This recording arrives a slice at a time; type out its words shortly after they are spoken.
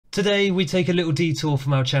Today we take a little detour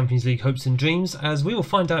from our Champions League hopes and dreams, as we will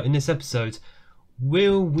find out in this episode,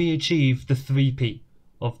 will we achieve the three-peat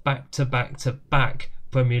of back-to-back-to-back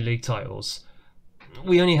Premier League titles?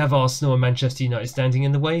 We only have Arsenal and Manchester United standing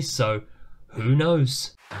in the way, so who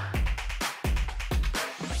knows?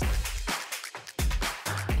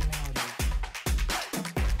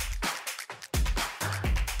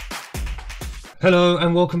 Hello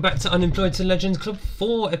and welcome back to Unemployed to Legends Club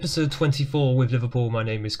 4 episode 24 with Liverpool. My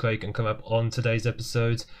name is Craig, and coming up on today's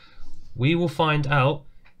episode we will find out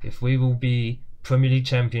if we will be Premier League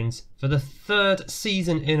champions for the third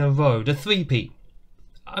season in a row, the three-peat.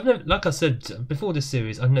 Like I said before this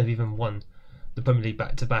series, I've never even won the Premier League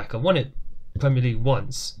back to back. I won it Premier League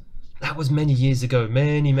once. That was many years ago,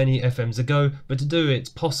 many FMs ago, but to do it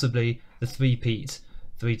possibly the three-peat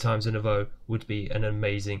 3 times in a row would be an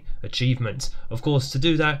amazing achievement. Of course, to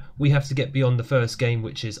do that, we have to get beyond the first game,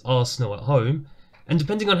 which is Arsenal at home. And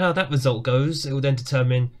depending on how that result goes, it will then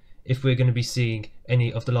determine if we're going to be seeing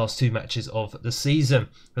any of the last 2 matches of the season.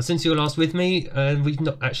 Now, since you were last with me, we've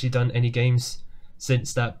not actually done any games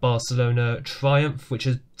since that Barcelona triumph, which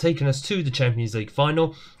has taken us to the Champions League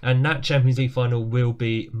final. And that Champions League final will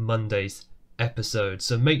be Monday's episode.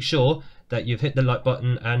 So make sure that you've hit the like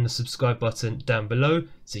button and the subscribe button down below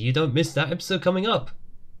so you don't miss that episode coming up.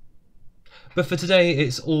 But for today,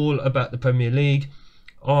 it's all about the Premier League.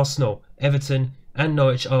 Arsenal, Everton and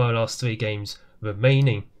Norwich are our last 3 games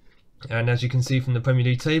remaining. And as you can see from the Premier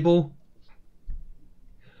League table,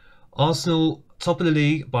 Arsenal top of the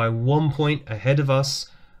league by 1 point ahead of us,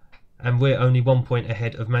 and we're only 1 point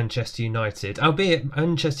ahead of Manchester United. Albeit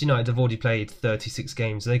Manchester United have already played 36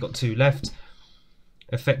 games, they got 2 left.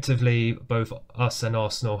 Effectively, both us and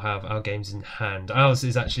Arsenal have our games in hand. Ours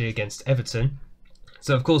is actually against Everton.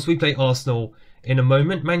 So, of course, we play Arsenal in a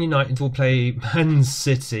moment. Man United will play Man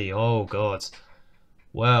City. Oh, God.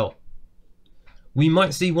 Well, we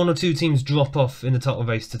might see 1 or 2 teams drop off in the title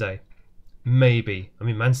race today. Maybe. I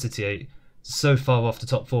mean, Man City are so far off the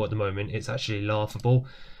top 4 at the moment. It's actually laughable.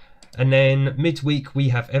 And then midweek, we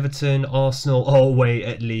have Everton, Arsenal, away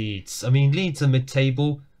at Leeds. I mean, Leeds are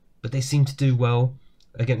mid-table, but they seem to do well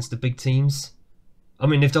against the big teams. I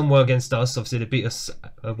mean, they've done well against us. Obviously, they beat us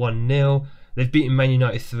 1-0. They've beaten Man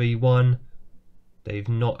United 3-1. They've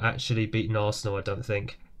not actually beaten Arsenal, I don't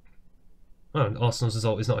think. Oh, Arsenal's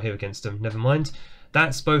result is not here against them. Never mind.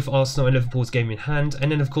 That's both Arsenal and Liverpool's game in hand.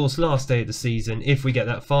 And then, of course, last day of the season, if we get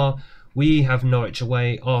that far, we have Norwich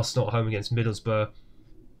away, Arsenal at home against Middlesbrough,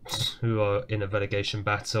 who are in a relegation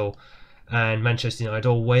battle, and Manchester United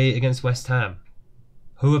away against West Ham,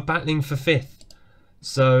 who are battling for 5th.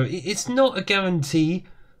 So it's not a guarantee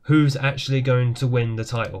who's actually going to win the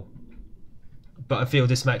title. But I feel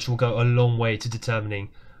this match will go a long way to determining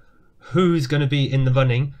who's going to be in the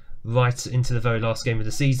running right into the very last game of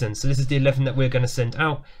the season. So this is the 11 that we're going to send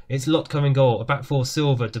out. It's Lotka in goal, a back 4,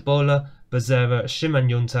 Silva, Debola, Bazera,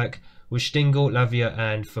 Shimon-Yuntak, with Stingel, Lavia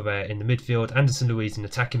and Ferrer in the midfield, Anderson Luiz in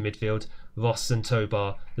attacking midfield, Ross and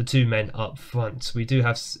Tobar, the 2 men up front. We do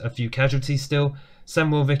have a few casualties still.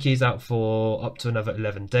 Samuel Vicky is out for up to another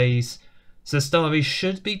 11 days. So Starry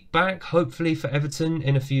should be back, hopefully, for Everton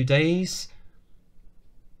in a few days.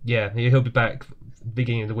 Yeah, he'll be back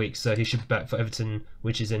beginning of the week, so he should be back for Everton,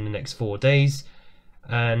 which is in the next 4 days.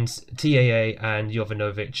 And TAA and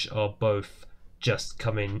Jovanovic are both just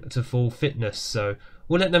coming to full fitness, so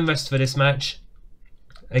we'll let them rest for this match.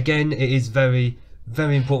 Again, it is very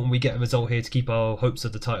important we get a result here to keep our hopes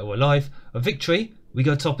of the title alive. A victory, we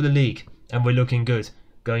go top of the league. And we're looking good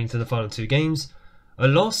going to the final 2 games. A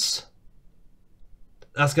loss,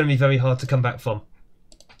 that's going to be very hard to come back from.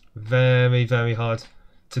 Very hard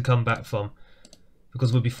to come back from.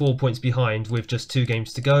 Because we'll be 4 points behind with just 2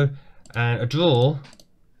 games to go. And a draw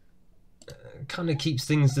kind of keeps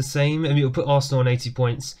things the same. I mean, it'll put Arsenal on 80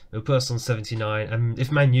 points. It'll put us on 79. And if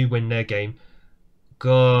Man U win their game,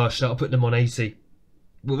 gosh, that'll put them on 80.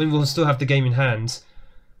 We'll still have the game in hand,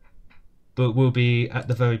 but we'll be at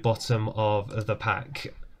the very bottom of the pack.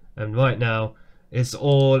 And right now, it's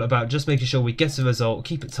all about just making sure we get a result,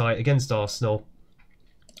 keep it tight against Arsenal,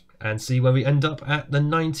 and see where we end up at the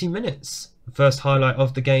 90 minutes. First highlight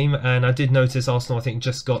of the game, and I did notice Arsenal, I think,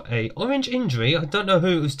 just got a orange injury. I don't know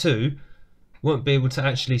who it was to. Won't be able to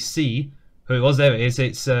actually see who it was. There it is.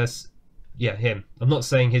 It's, yeah, him. I'm not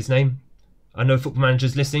saying his name. I know Football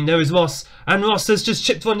Manager's listening. There is Ross, and Ross has just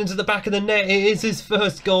chipped one into the back of the net. It is his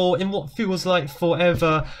first goal in what feels like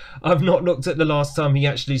forever. I've not looked at the last time he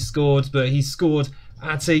actually scored, but he scored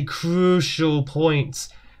at a crucial point.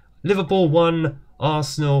 Liverpool 1,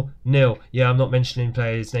 Arsenal 0. Yeah, I'm not mentioning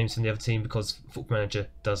players' names from the other team because Football Manager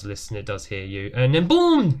does listen, it does hear you. And then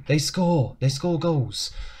boom, they score. They score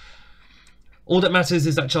goals. All that matters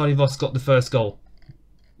is that Charlie Voss got the first goal.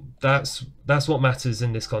 That's what matters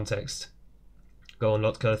in this context. Go on,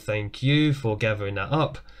 Lotka. Thank you for gathering that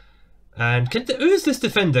up. And who is this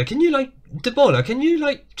defender? Can you, like, Debola, can you,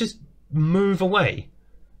 like, just move away?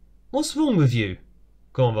 What's wrong with you?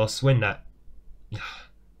 Go on, Voss, win that.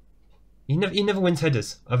 He never wins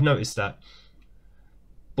headers. I've noticed that.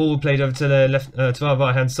 Ball played over to the left, to our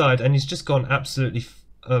right hand side, and he's just gone absolutely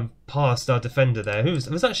past our defender there. Was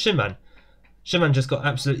that? Shiman. Shiman just got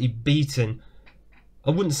absolutely beaten.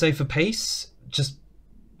 I wouldn't say for pace, just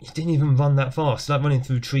he didn't even run that fast. Like running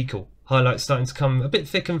through treacle. Highlights starting to come a bit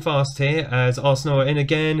thick and fast here as Arsenal are in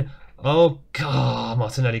again. Oh God,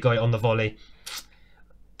 Martinelli got it on the volley.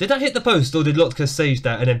 Did that hit the post, or did Lotka save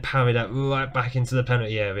that and then parry that right back into the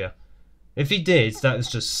penalty area? If he did, that was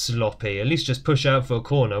just sloppy. At least just push out for a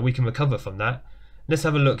corner. We can recover from that. Let's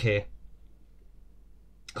have a look here.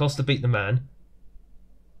 Costa beat the man.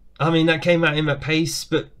 I mean, that came at him at pace,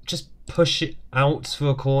 but just push it out for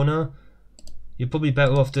a corner. You're probably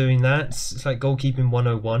better off doing that. It's like goalkeeping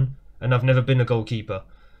 101, and I've never been a goalkeeper.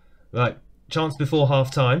 Right, chance before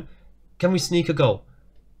half-time. Can we sneak a goal?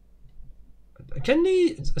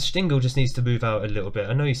 Stingel just needs to move out a little bit.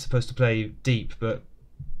 I know he's supposed to play deep, but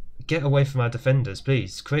get away from our defenders,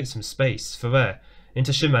 please. Create some space. Ferrer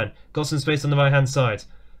into Shiman. Got some space on the right-hand side.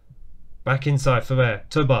 Back inside, Ferrer.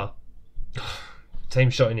 Tobar. Tame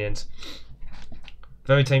shot in the end.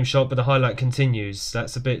 Very tame shot, but the highlight continues.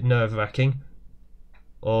 That's a bit nerve-wracking.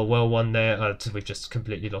 Oh, well won there. We've just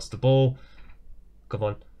completely lost the ball. Come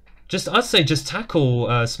on. I'd say just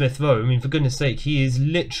tackle Smith Rowe. I mean, for goodness sake, he is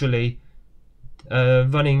literally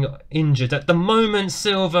running injured at the moment.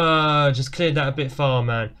 Silva just cleared that a bit far,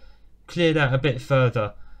 man. Clear that a bit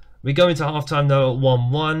further. We go into half-time though at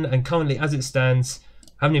 1-1, and currently as it stands,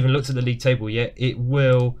 haven't even looked at the league table yet, it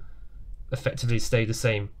will effectively stay the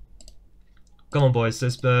same. Come on, boys,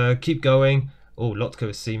 let's keep going. Oh, Lotka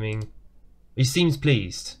is he seems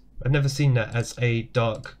pleased. I've never seen that as a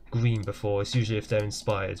dark green before. It's usually if they're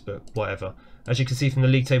inspired, but whatever. As you can see from the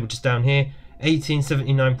league table just down here,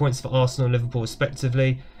 79 points for Arsenal and Liverpool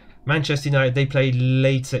respectively. Manchester United, they played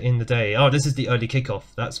later in the day. Oh, this is the early kickoff.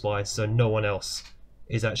 That's why. So no one else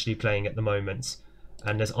is actually playing at the moment.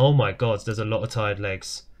 And there's, oh my God, there's a lot of tired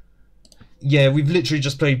legs. Yeah, we've literally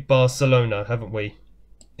just played Barcelona, haven't we?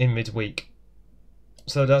 In midweek.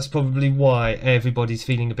 So that's probably why everybody's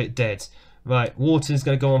feeling a bit dead. Right, Wharton's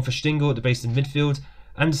going to go on for Stingel at the base in midfield.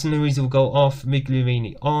 Anderson Luiz will go off.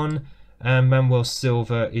 Migliorini on. And Manuel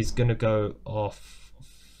Silva is going to go off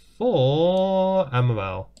for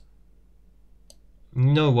Amaral.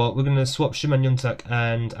 You know what? We're going to swap Shiman Yuntak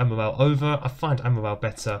and Amaral over. I find Amaral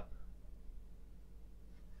better.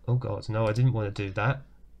 Oh God, no, I didn't want to do that.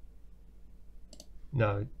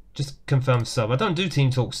 No, just confirm sub. I don't do team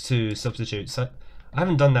talks to substitutes. I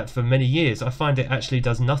haven't done that for many years. I find it actually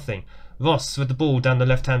does nothing. Ross with the ball down the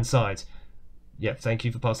left-hand side. Yep, thank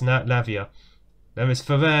you for passing that. Lavia. There is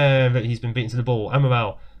Ferrer. He's been beaten to the ball.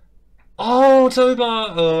 Amaral. Oh,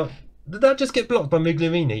 Tobar. Did that just get blocked by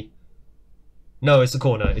Migliorini? No, it's a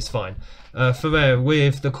corner. It's fine. Ferrer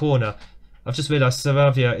with the corner. I've just realised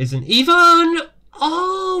Saravia isn't even.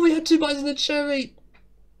 Oh, we had 2 bites in the cherry.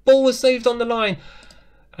 Ball was saved on the line.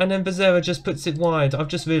 And then Becerra just puts it wide. I've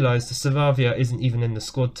just realised the Saravia isn't even in the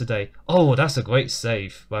squad today. Oh, that's a great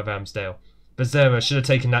save by Ramsdale. Becerra should have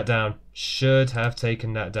taken that down. Should have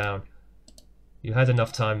taken that down. You had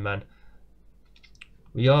enough time, man.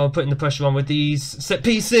 We are putting the pressure on with these set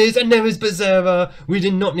pieces. And there is Becerra. We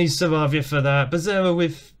did not need Saravia for that. Becerra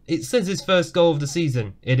with, it says his first goal of the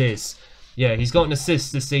season. It is. Yeah, he's got an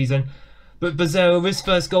assist this season. But Becerra with his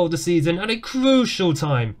first goal of the season at a crucial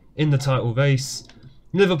time in the title race.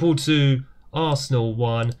 Liverpool 2, Arsenal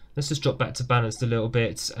 1. Let's just drop back to balanced a little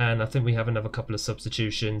bit. And I think we have another couple of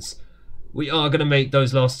substitutions. We are going to make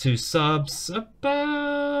those last 2 subs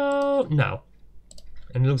about now.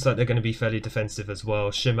 And it looks like they're going to be fairly defensive as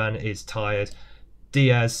well. Shiman is tired.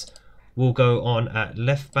 Diaz will go on at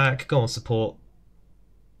left back. Go on support.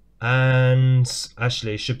 And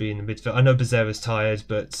Ashley should be in the midfield. I know Becerra's tired,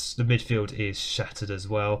 but the midfield is shattered as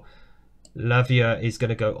well. Lavia is going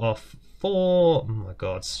to go off for... Oh my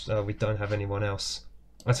God, we don't have anyone else.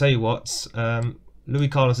 I tell you what,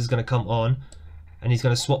 Luis Carlos is going to come on and he's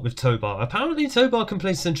going to swap with Tobar. Apparently Tobar can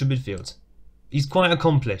play central midfield. He's quite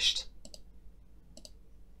accomplished.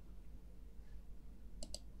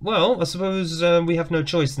 Well, I suppose we have no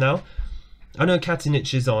choice now. I know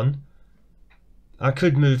Katinic is on. I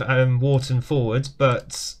could move Wharton forward,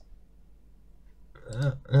 but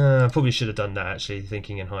I probably should have done that, actually,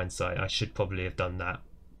 thinking in hindsight. I should probably have done that.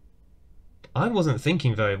 I wasn't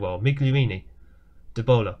thinking very well. Migliorini.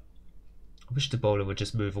 Debola. I wish the bowler would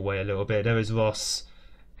just move away a little bit. There is Ross.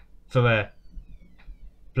 Ferrer.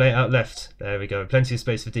 Play it out left. There we go. Plenty of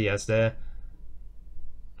space for Diaz there.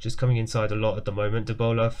 Just coming inside a lot at the moment. The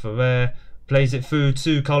bowler, Ferrer, plays it through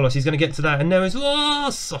to Carlos. He's going to get to that. And there is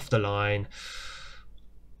Ross off the line.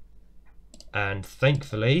 And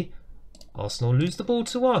thankfully, Arsenal lose the ball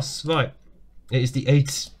to us. Right. It is the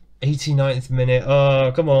 89th minute.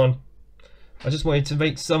 Oh, come on. I just wanted to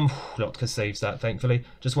make some... Lotka saves that, thankfully.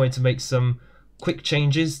 Just wanted to make some quick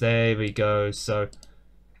changes. There we go. So,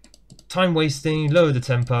 time wasting, lower the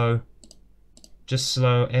tempo. Just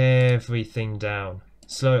slow everything down.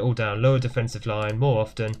 Slow it all down. Lower defensive line more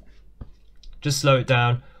often. Just slow it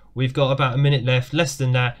down. We've got about a minute left, less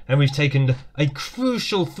than that. And we've taken a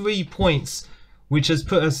crucial 3 points, which has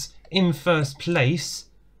put us in first place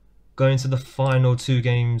going to the final 2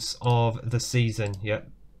 games of the season. Yep.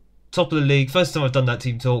 Top of the league. First time I've done that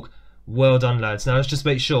team talk. Well done, lads. Now let's just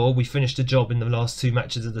make sure we finish the job in the last 2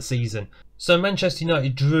 matches of the season. So Manchester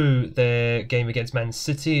United drew their game against Man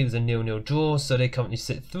City. It was a 0-0 draw, so they currently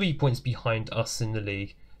sit 3 points behind us in the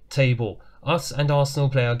league table. Us and Arsenal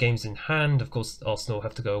play our games in hand. Of course, Arsenal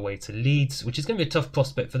have to go away to Leeds, which is going to be a tough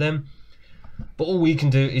prospect for them. But all we can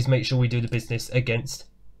do is make sure we do the business against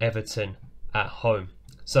Everton at home.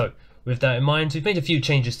 So, with that in mind, we've made a few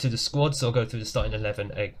changes to the squad, so I'll go through the starting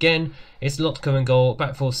 11 again. It's Lotka in goal,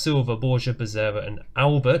 back four Silva, Borja, Becerra and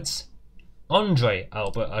Albert. Andre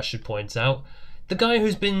Albert, I should point out. The guy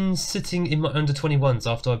who's been sitting in my under-21s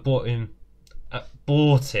after I bought him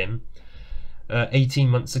 18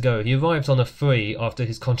 months ago. He arrived on a free after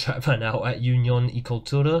his contract ran out at Union y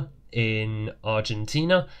Cultura in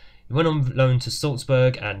Argentina. He went on loan to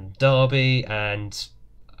Salzburg and Derby, and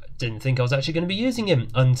didn't think I was actually going to be using him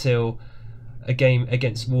until a game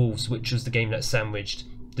against Wolves, which was the game that sandwiched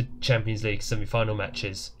the Champions League semi-final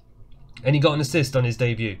matches. And he got an assist on his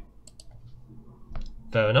debut.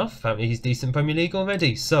 Fair enough, apparently he's decent Premier League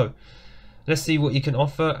already. So, let's see what he can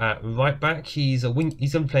offer at right back. He's going to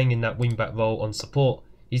be playing in that wing back role on support.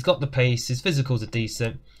 He's got the pace, his physicals are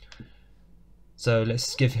decent. So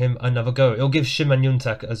let's give him another go. It'll give Shimon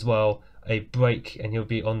Yuntak as well a break, and he'll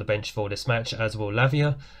be on the bench for this match, as will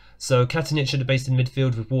Lavia. So Katanic should have based in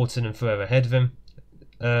midfield with Wharton and Ferrer ahead of him.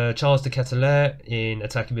 Charles de Ketelaere in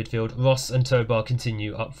attacking midfield. Ross and Tobar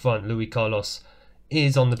continue up front. Luis Carlos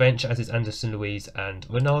is on the bench, as is Anderson Luiz and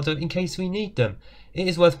Ronaldo in case we need them. It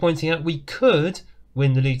is worth pointing out we could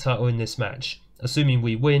win the league title in this match, assuming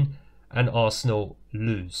we win and Arsenal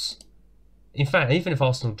lose. In fact, even if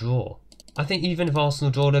Arsenal draw, I think even if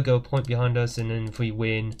Arsenal draw, they'll go a point behind us, and then if we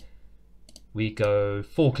win, we go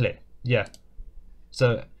 4 clear. Yeah.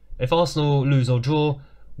 So if Arsenal lose or draw,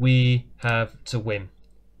 we have to win.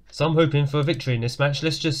 So I'm hoping for a victory in this match.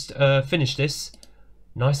 Let's just finish this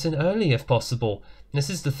nice and early if possible. This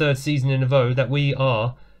is the 3rd season in a row that we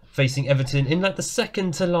are facing Everton in like the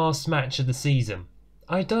 2nd to last match of the season.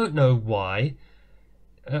 I don't know why.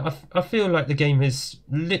 I feel like the game has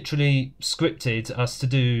literally scripted us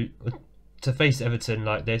to face Everton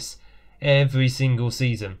like this every single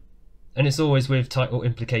season. And it's always with title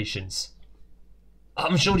implications.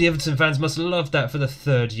 I'm sure the Everton fans must love that for the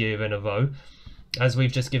 3rd year in a row, as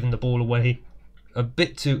we've just given the ball away a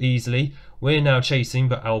bit too easily. We're now chasing,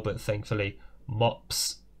 but Albert thankfully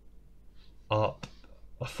mops up.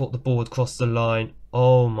 I thought the ball had crossed the line.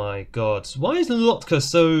 Oh my god. Why is Lotka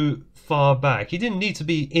so far back? He didn't need to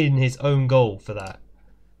be in his own goal for that.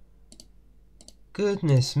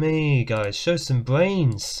 Goodness me, guys. Show some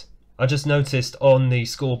brains. I just noticed on the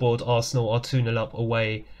scoreboard Arsenal are 2-0 up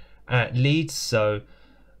away at Leeds. So,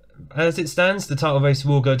 as it stands, the title race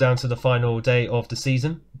will go down to the final day of the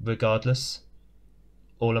season, regardless.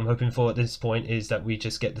 All I'm hoping for at this point is that we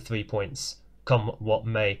just get the 3 points, come what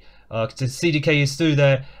may. CDK is through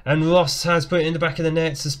there, and Ross has put it in the back of the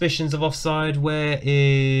net. Suspicions of offside. Where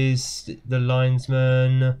is the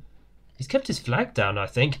linesman? He's kept his flag down, I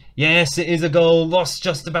think. Yes, it is a goal. Ross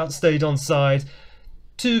just about stayed onside.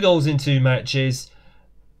 2 goals in 2 matches.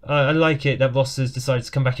 I like it that Ross has decided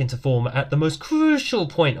to come back into form at the most crucial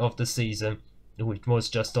point of the season. Oh, it was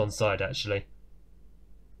just onside, actually.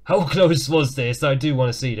 How close was this? I do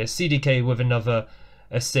want to see this. CDK with another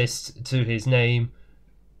assist to his name.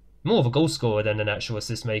 More of a goal scorer than an actual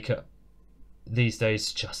assist maker these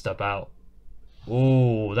days, just about.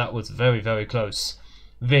 Oh, that was very, very close.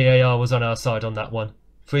 VAR was on our side on that one.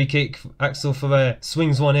 Free kick, Axel Ferrer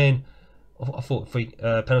swings one in. Oh, I thought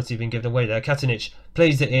penalty had been given away there. Katanic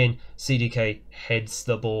plays it in. CDK heads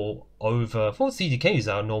the ball over. I thought CDK is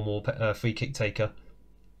our normal free kick taker.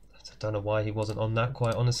 I don't know why he wasn't on that,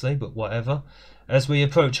 quite honestly, but whatever. As we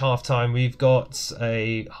approach half time, we've got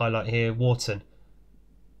a highlight here. Wharton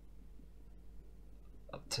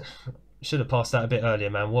Should have passed that a bit earlier,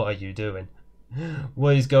 man. What are you doing?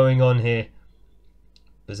 What is going on here?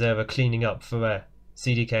 Bezera cleaning up for air.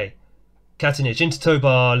 CDK. Katinic into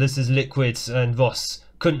Tobar. This is liquid, and Voss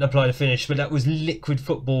couldn't apply the finish, but that was liquid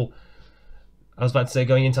football. I was about to say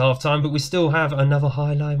going into half time, but we still have another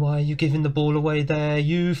highlight. Why are you giving the ball away there?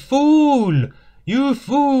 You fool! You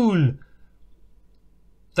fool!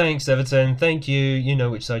 Thanks, Everton. Thank you. You know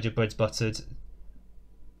which side your bread's buttered.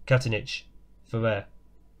 Katinic. Ferrer.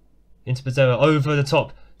 Into Bezera. Over the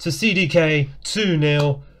top to CDK.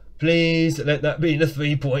 2-0. Please let that be the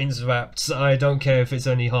 3 points wrapped. I don't care if it's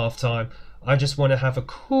only half time. I just want to have a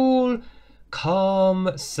cool,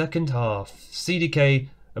 calm second half. CDK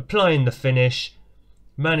applying the finish.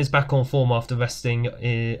 Man is back on form after resting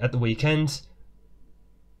at the weekend.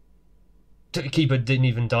 The keeper didn't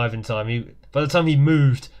even dive in time. By the time he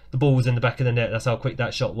moved, the ball was in the back of the net. That's how quick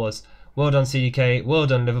that shot was. Well done, CDK. Well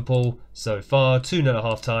done, Liverpool. So far, 2-0 at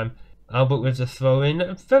half time. Albert with the throw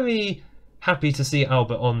in. Very happy to see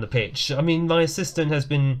Albert on the pitch. I mean, my assistant has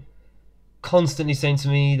been constantly saying to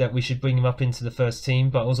me that we should bring him up into the first team,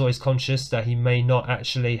 but I was always conscious that he may not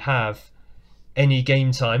actually have any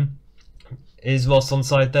game time. Is Ross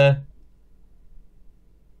onside there?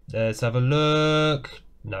 Let's have a look.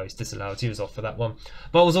 No, he's disallowed. He was off for that one.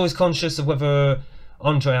 But I was always conscious of whether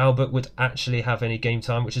Andre Albert would actually have any game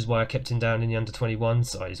time, which is why I kept him down in the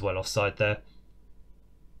under-21s. Oh, he's well offside there.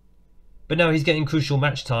 But now he's getting crucial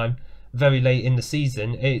match time very late in the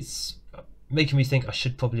season. It's making me think I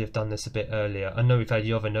should probably have done this a bit earlier. I know we've had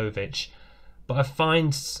Jovanovic, but I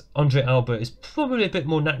find Andre Albert is probably a bit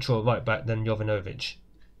more natural at right back than Jovanovic.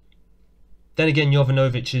 Then again,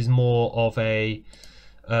 Jovanovic is more of a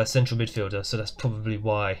central midfielder, so that's probably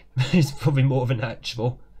why he's probably more of a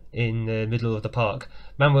natural in the middle of the park.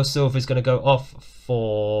 Manuel Silva is going to go off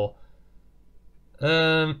for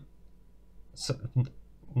so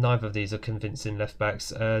neither of these are convincing left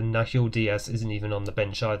backs. Nahil Diaz isn't even on the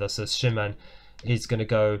bench either, so Shiman is going to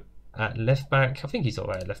go at left back. I think he's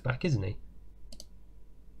alright at left back, isn't he?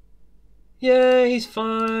 Yeah, he's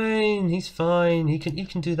fine. He's fine. He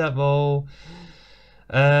can do that role.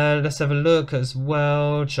 Let's have a look as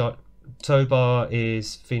well. Tobar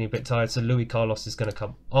is feeling a bit tired, so Luis Carlos is going to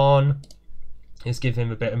come on. Let's give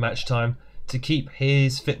him a bit of match time to keep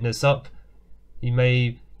his fitness up. He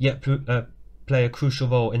may yet play a crucial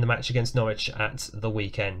role in the match against Norwich at the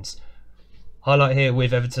weekend. Highlight here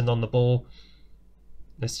with Everton on the ball.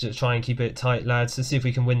 Let's just try and keep it tight, lads. Let's see if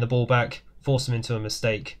we can win the ball back. Force them into a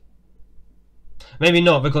mistake. Maybe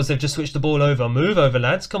not, because they've just switched the ball over. Move over,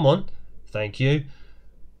 lads. Come on. Thank you.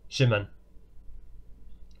 Shiman.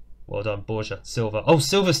 Well done, Borja. Silva. Oh,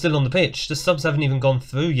 Silva's still on the pitch. The subs haven't even gone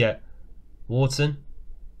through yet. Wharton.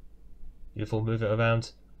 Beautiful. Move it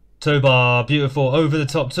around. Tobar. Beautiful. Over the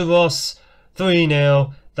top to Ross.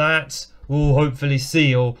 3-0. That will hopefully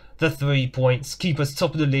seal the 3 points. Keep us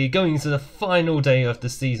top of the league going into the final day of the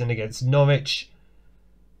season against Norwich.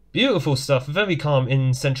 Beautiful stuff. Very calm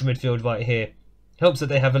in central midfield right here. Helps that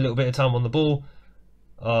they have a little bit of time on the ball.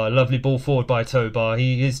 Lovely ball forward by Tobar.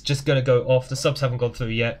 He is just going to go off. The subs haven't gone through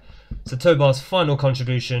yet. So Tobar's final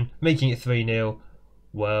contribution, making it 3-0.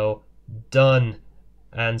 Well done.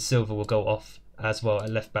 And Silva will go off as well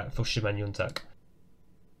at left back for Shiman Yuntak.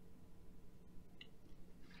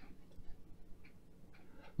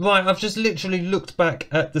 Right, I've just literally looked back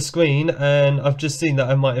at the screen and I've just seen that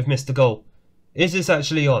I might have missed a goal. Is this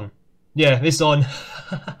actually on? Yeah, it's on.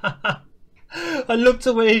 I looked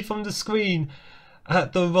away from the screen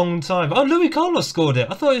at the wrong time. Oh, Luis Carlos scored it.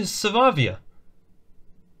 I thought it was Saravia.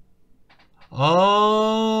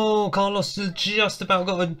 Oh, Carlos just about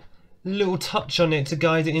got a little touch on it to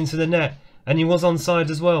guide it into the net. And he was onside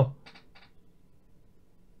as well.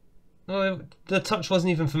 Oh, the touch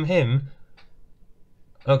wasn't even from him.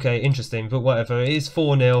 Okay, interesting, but whatever. It is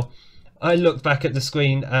 4-0. I looked back at the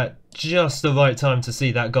screen at just the right time to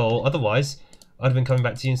see that goal. Otherwise, I'd have been coming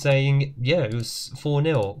back to you and saying, yeah, it was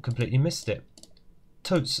 4-0. Completely missed it.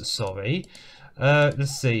 Totes sorry.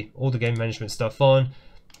 Let's see. All the game management stuff on.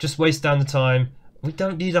 Just waste down the time. We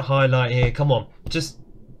don't need a highlight here. Come on. Just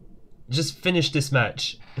finish this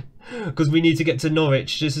match. Because we need to get to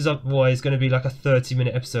Norwich. This is otherwise going to be like a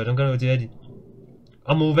 30-minute episode.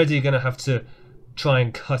 I'm already going to have to try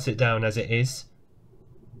and cut it down as it is.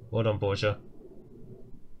 Well done, Borja.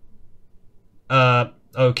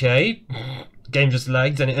 Okay. Game just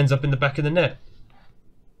lagged and it ends up in the back of the net.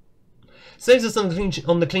 Saves us on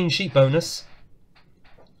the clean sheet bonus.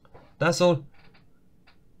 That's all.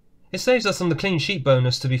 It saves us on the clean sheet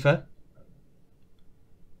bonus, to be fair.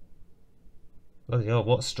 Bloody hell,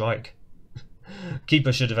 what a strike.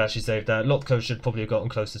 Keeper should have actually saved that. Lotko should probably have gotten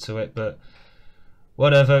closer to it, but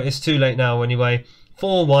Whatever, it's too late now anyway.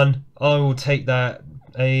 4-1, I will take that.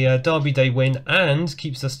 A Derby Day win and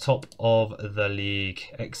keeps us top of the league.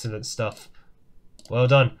 Excellent stuff. Well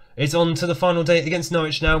done. It's on to the final day against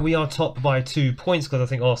Norwich now. We are top by 2 points because I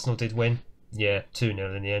think Arsenal did win. Yeah,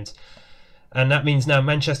 2-0 in the end. And that means now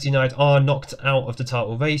Manchester United are knocked out of the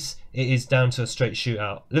title race. It is down to a straight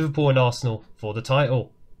shootout. Liverpool and Arsenal for the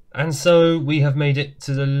title. And so we have made it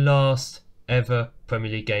to the last ever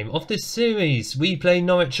Premier League game of this series. We play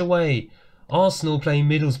Norwich away. Arsenal play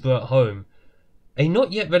Middlesbrough at home. A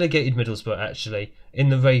not yet relegated Middlesbrough actually in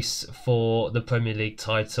the race for the Premier League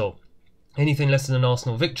title. Anything less than an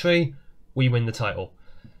Arsenal victory, we win the title.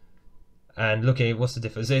 And look here, what's the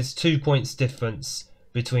difference? There's 2 points difference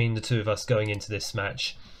between the two of us going into this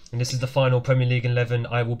match. And this is the final Premier League 11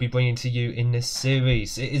 I will be bringing to you in this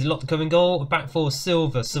series. It is Lotka in goal, back four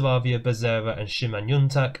Silva, Saravia, Bazera and Shiman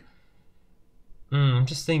Yuntak. I'm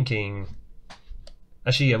just thinking.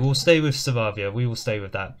 Actually, yeah, we'll stay with Saravia. We will stay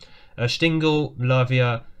with that. Stingel,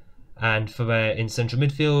 Lavia and Ferrer in central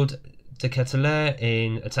midfield. De Ketelaere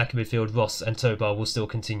in attacking midfield. Ross and Tobar will still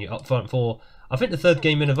continue up front for, I think, the third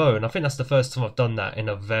game in a row. And I think that's the first time I've done that in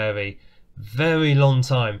a very, very long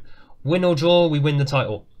time. Win or draw, we win the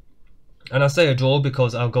title. And I say a draw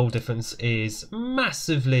because our goal difference is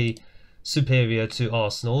massively superior to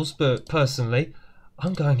Arsenal's. But personally,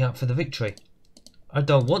 I'm going out for the victory. I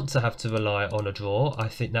don't want to have to rely on a draw. I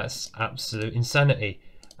think that's absolute insanity.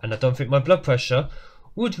 And I don't think my blood pressure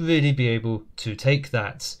would really be able to take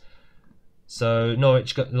that. So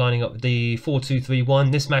Norwich lining up the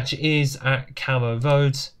 4-2-3-1. This match is at Carrow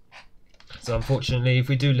Road. So unfortunately, if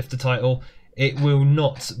we do lift the title, it will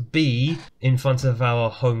not be in front of our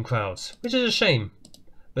home crowd, which is a shame.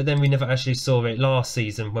 But then we never actually saw it last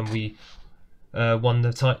season when we won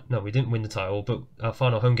the title. No, we didn't win the title, but our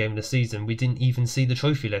final home game of the season, we didn't even see the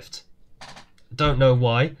trophy lift. Don't know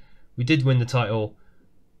why. We did win the title,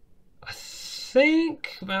 I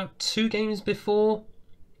think, about 2 games before,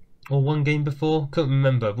 or 1 game before. Couldn't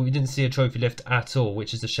remember, but we didn't see a trophy lift at all,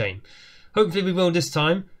 which is a shame. Hopefully we will this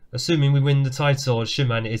time. Assuming we win the title,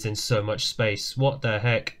 Shiman is in so much space. What the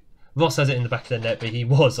heck? Ross has it in the back of the net, but he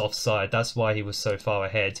was offside. That's why he was so far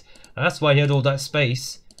ahead. And that's why he had all that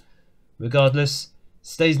space. Regardless,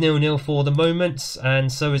 stays 0-0 for the moment.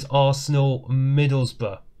 And so is Arsenal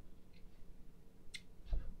Middlesbrough,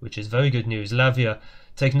 which is very good news. Lavia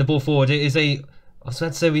taking the ball forward. It is a... I was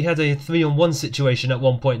about to say we had a 3-on-1 situation at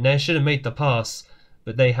one point there. Should have made the pass,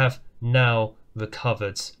 but they have now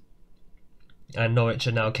recovered. And Norwich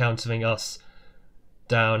are now countering us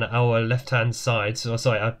down our left-hand side. So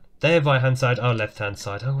sorry, their right-hand side, our left-hand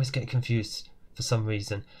side. I always get confused for some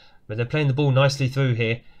reason. But they're playing the ball nicely through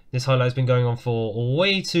here. This highlight's been going on for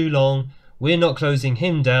way too long. We're not closing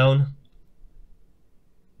him down.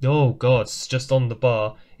 Oh God, it's just on the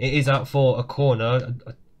bar. It is out for a corner.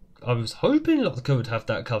 I was hoping Lotka would have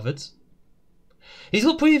that covered. He's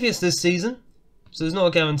got previous this season, so there's not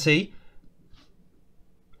a guarantee.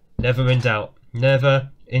 Never in doubt.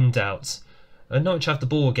 Never in doubt. And Norwich have the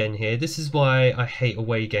ball again here. This is why I hate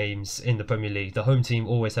away games in the Premier League. The home team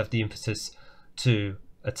always have the impetus to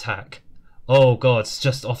attack. Oh God, it's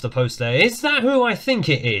just off the post there. Is that who I think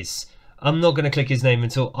it is? I'm not going to click his name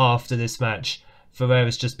until after this match.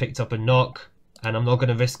 Ferreira's just picked up a knock, and I'm not going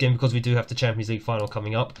to risk him because we do have the Champions League final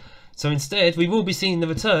coming up. So instead, we will be seeing the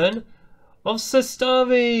return of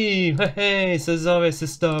Sestari. Hey, Cesare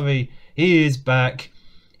Sestari. He is back.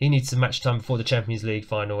 He needs some match time before the Champions League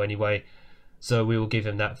final anyway. So we will give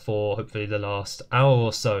him that for hopefully the last hour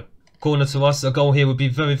or so. Corner to us. A goal here would be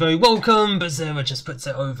very, very welcome. Bazera just puts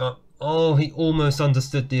it over. Oh, he almost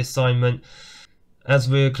understood the assignment. As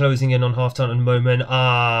we're closing in on half-time at the moment.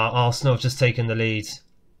 Arsenal have just taken the lead.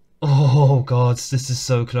 Oh God, this is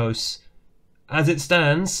so close. As it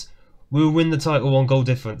stands, we'll win the title on goal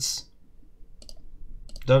difference.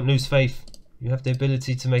 Don't lose faith. You have the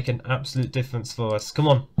ability to make an absolute difference for us. Come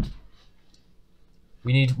on.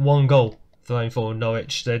 We need 1 goal throwing for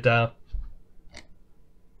Norwich. They're down.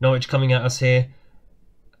 Norwich coming at us here.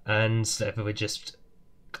 And we're just...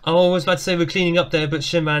 Oh, I was about to say we're cleaning up there, but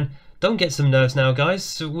Shiman, don't get some nerves now, guys.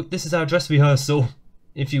 So this is our dress rehearsal,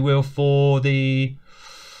 if you will, for the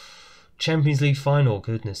Champions League final.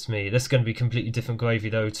 Goodness me. That's going to be completely different gravy,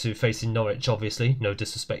 though, to facing Norwich, obviously. No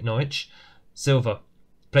disrespect, Norwich. Silva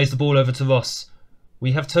plays the ball over to Ross.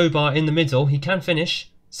 We have Tobar in the middle. He can finish.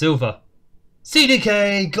 Silva.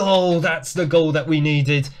 CDK! Goal! That's the goal that we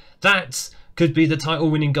needed. That could be the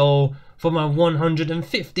title-winning goal from our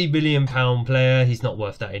 £150 million player. He's not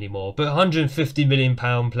worth that anymore. But £150 million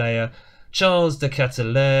player. Charles de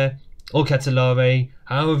Ketelaere. or Catalare,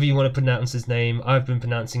 however you want to pronounce his name. I've been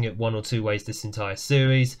pronouncing it one or two ways this entire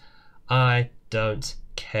series. I don't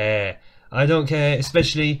care. I don't care,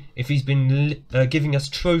 especially if he's been giving us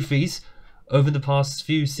trophies over the past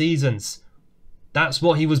few seasons. That's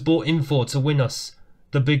what he was brought in for, to win us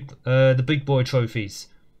the big boy trophies.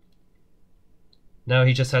 Now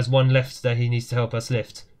he just has one left that he needs to help us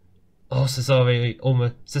lift. Oh, Sestari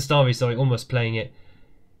almost playing it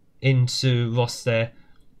into Ross there.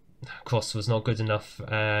 Cross was not good enough,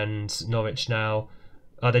 and Norwich now.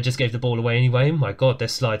 Oh, they just gave the ball away anyway. Oh my God, they're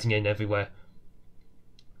sliding in everywhere.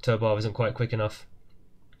 Tobar isn't quite quick enough.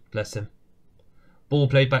 Bless him. Ball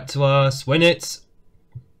played back to us. Win it.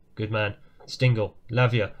 Good man. Stingle.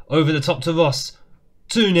 Lavia. Over the top to Ross.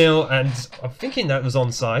 2-0, and I'm thinking that was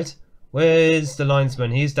onside. Where's the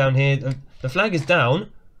linesman? He's down here. The flag is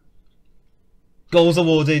down. Goals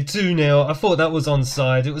awarded. 2-0. I thought that was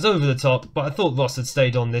onside. It was over the top, but I thought Ross had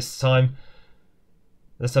stayed on this time.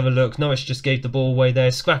 Let's have a look. Norwich just gave the ball away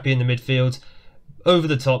there. Scrappy in the midfield. Over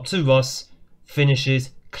the top to Ross. Finishes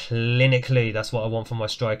clinically. That's what I want from my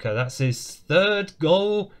striker. That's his 3rd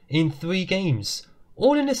goal in 3 games.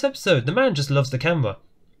 All in this episode. The man just loves the camera.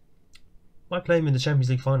 Might play him in the Champions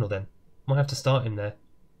League final then. Might have to start him there.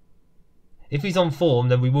 If he's on form,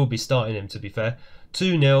 then we will be starting him, to be fair.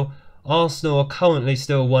 2-0. Arsenal are currently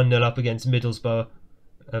still 1-0 up against Middlesbrough.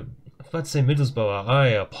 I was about to say Middlesbrough. I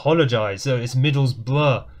apologise. So it's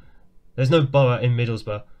Middlesbrough. There's no borough in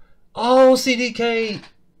Middlesbrough. Oh, CDK!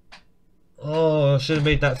 Oh, should have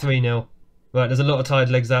made that 3-0. Right, there's a lot of tired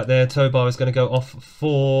legs out there. Tobar is going to go off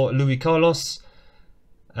for Luis Carlos.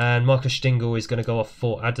 And Marcus Stingle is going to go off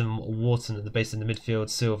for Adam Wharton at the base of the midfield.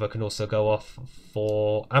 Silva can also go off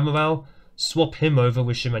for Amaral. Swap him over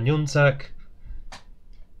with Shimon Yuntak.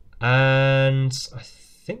 And I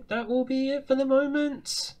think that will be it for the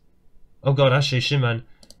moment. Oh God, actually Shimon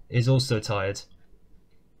is also tired.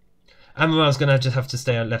 Amaral's going to just have to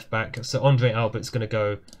stay at left back. So Andre Albert's going to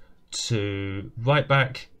go to right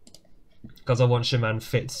back, because I want Shimon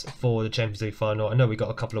fit for the Champions League final. I know we got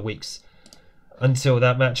a couple of weeks until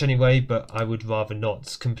that match anyway, but I would rather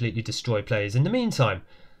not completely destroy players in the meantime.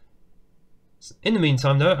 In the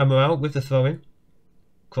meantime though, Amaral with the throw-in.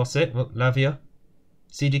 Cross it. Look, Lavia.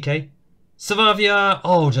 CDK. Saravia!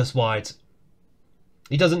 Oh, just wide.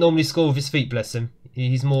 He doesn't normally score with his feet, bless him.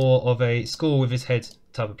 He's more of a score with his head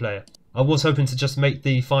type of player. I was hoping to just make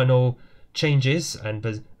the final changes,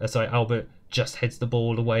 and Albert just heads the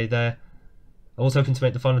ball away there. I was hoping to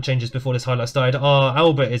make the final changes before this highlight started.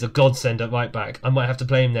 Albert is a godsend at right back. I might have to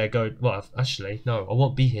play him there. Well, actually, no, I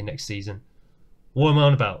won't be here next season. What am I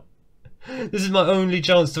on about? This is my only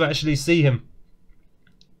chance to actually see him.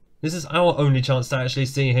 This is our only chance to actually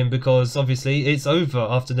see him, because obviously it's over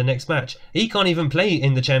after the next match. He can't even play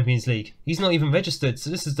in the Champions League. He's not even registered,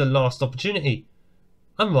 so this is the last opportunity.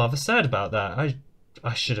 I'm rather sad about that.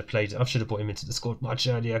 I should have played. I should have brought him into the squad much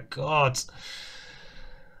earlier. God.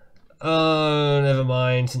 Oh, never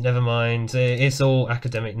mind. Never mind. It's all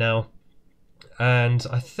academic now. And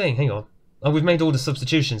I think, hang on. Oh, we've made all the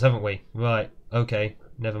substitutions, haven't we? Right. Okay.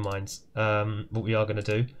 Never mind. What we are going to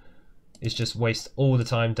do is just waste all the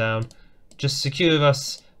time down. Just secure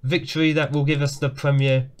us victory that will give us the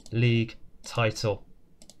Premier League title.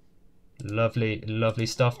 Lovely, lovely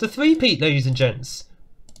stuff. The three-peat, ladies and gents.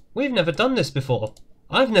 We've never done this before.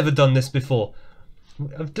 I've never done this before.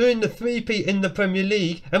 I'm doing the three-peat in the Premier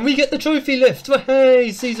League, and we get the trophy lift.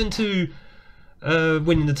 Hey, Season 2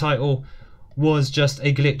 winning the title was just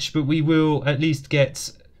a glitch, but we will at least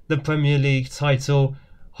get the Premier League title.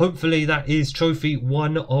 Hopefully that is trophy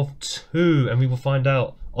 1 of 2, and we will find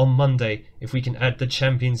out on Monday if we can add the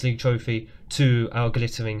Champions League trophy to our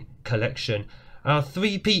glittering collection. Our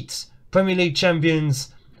three-peat Premier League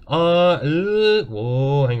champions are...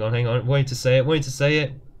 Whoa, hang on, wait to say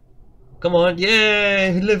it. Come on,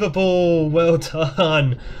 yeah, Liverpool, well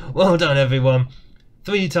done. Well done, everyone.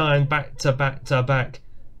 3 times back to back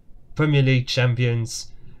Premier League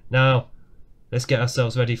champions. Now, let's get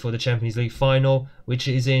ourselves ready for the Champions League final, which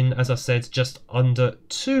is in, as I said, just under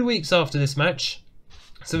 2 weeks after this match.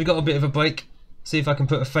 So we got a bit of a break. See if I can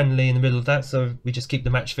put a friendly in the middle of that, so we just keep the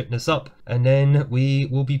match fitness up. And then we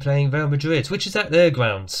will be playing Real Madrid, which is at their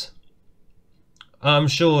grounds. I'm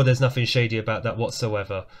sure there's nothing shady about that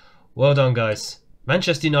whatsoever. Well done, guys.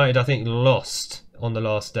 Manchester United, I think, lost on the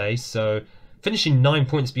last day, so finishing 9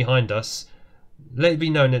 points behind us. Let it be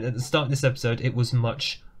known that at the start of this episode, it was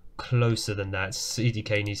much closer than that.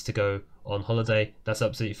 CDK needs to go on holiday. That's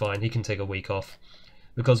absolutely fine. He can take a week off,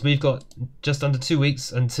 because we've got just under 2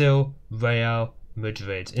 weeks until Real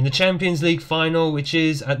Madrid. In the Champions League final, which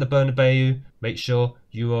is at the Bernabeu, make sure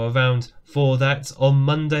you are around for that on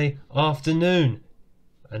Monday afternoon.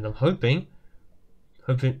 And I'm hoping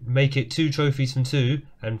make it 2 trophies from 2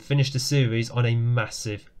 and finish the series on a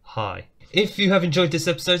massive high. If you have enjoyed this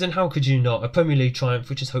episode, and how could you not, a Premier League triumph,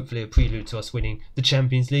 which is hopefully a prelude to us winning the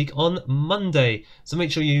Champions League on Monday. So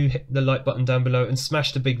make sure you hit the like button down below and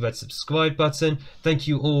smash the big red subscribe button. Thank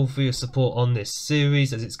you all for your support on this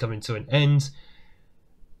series as it's coming to an end.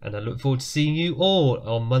 And I look forward to seeing you all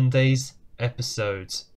on Monday's episodes.